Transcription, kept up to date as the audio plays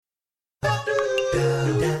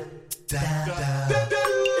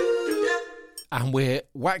And we're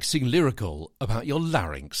waxing lyrical about your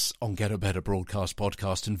larynx on Get a Better Broadcast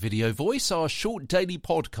podcast and video voice, our short daily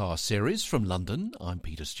podcast series from London. I'm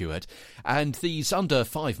Peter Stewart, and these under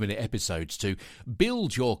 5-minute episodes to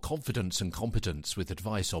build your confidence and competence with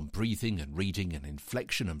advice on breathing and reading and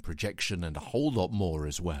inflection and projection and a whole lot more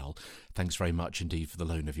as well. Thanks very much indeed for the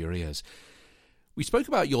loan of your ears. We spoke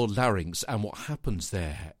about your larynx and what happens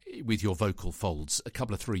there with your vocal folds a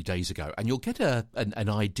couple of 3 days ago, and you'll get an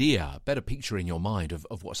idea, a better picture in your mind of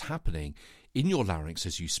what's happening in your larynx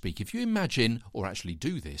as you speak. If you imagine, or actually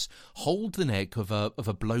do this, hold the neck of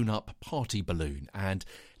a blown up party balloon and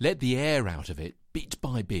let the air out of it bit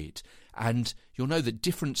by bit, and you'll know that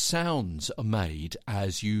different sounds are made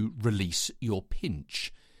as you release your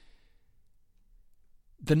pinch.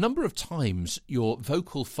 The number of times your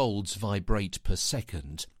vocal folds vibrate per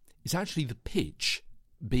second is actually the pitch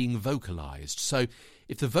being vocalized. So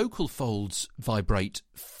if the vocal folds vibrate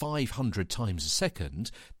 500 times a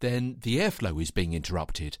second, then the airflow is being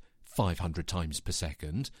interrupted 500 times per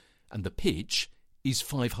second, and the pitch is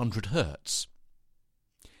 500 hertz.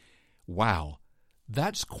 Wow,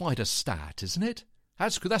 that's quite a stat, isn't it?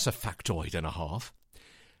 That's a factoid and a half.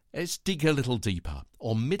 Let's dig a little deeper.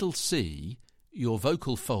 On middle C, your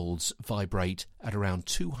vocal folds vibrate at around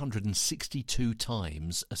 262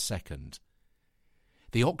 times a second.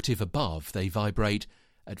 The octave above, they vibrate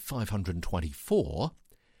at 524,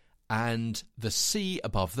 and the C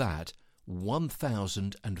above that,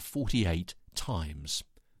 1,048 times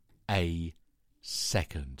a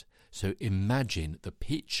second. So imagine the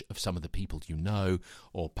pitch of some of the people you know,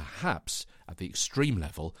 or perhaps at the extreme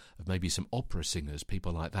level of maybe some opera singers,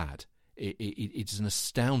 people like that. It's an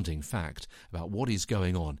astounding fact about what is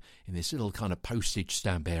going on in this little kind of postage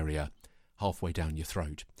stamp area halfway down your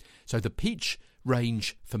throat. So the pitch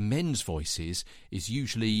range for men's voices is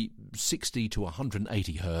usually 60 to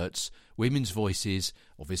 180 hertz. Women's voices,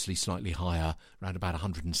 obviously slightly higher, around about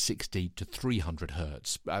 160 to 300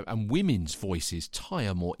 hertz. And women's voices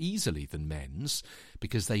tire more easily than men's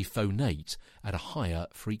because they phonate at a higher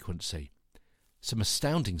frequency. Some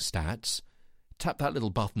astounding stats. Tap that little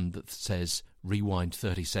button that says rewind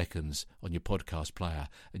 30 seconds on your podcast player,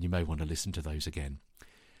 and you may want to listen to those again.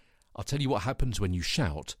 I'll tell you what happens when you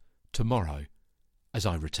shout tomorrow as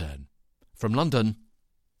I return. From London,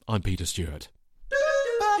 I'm Peter Stewart.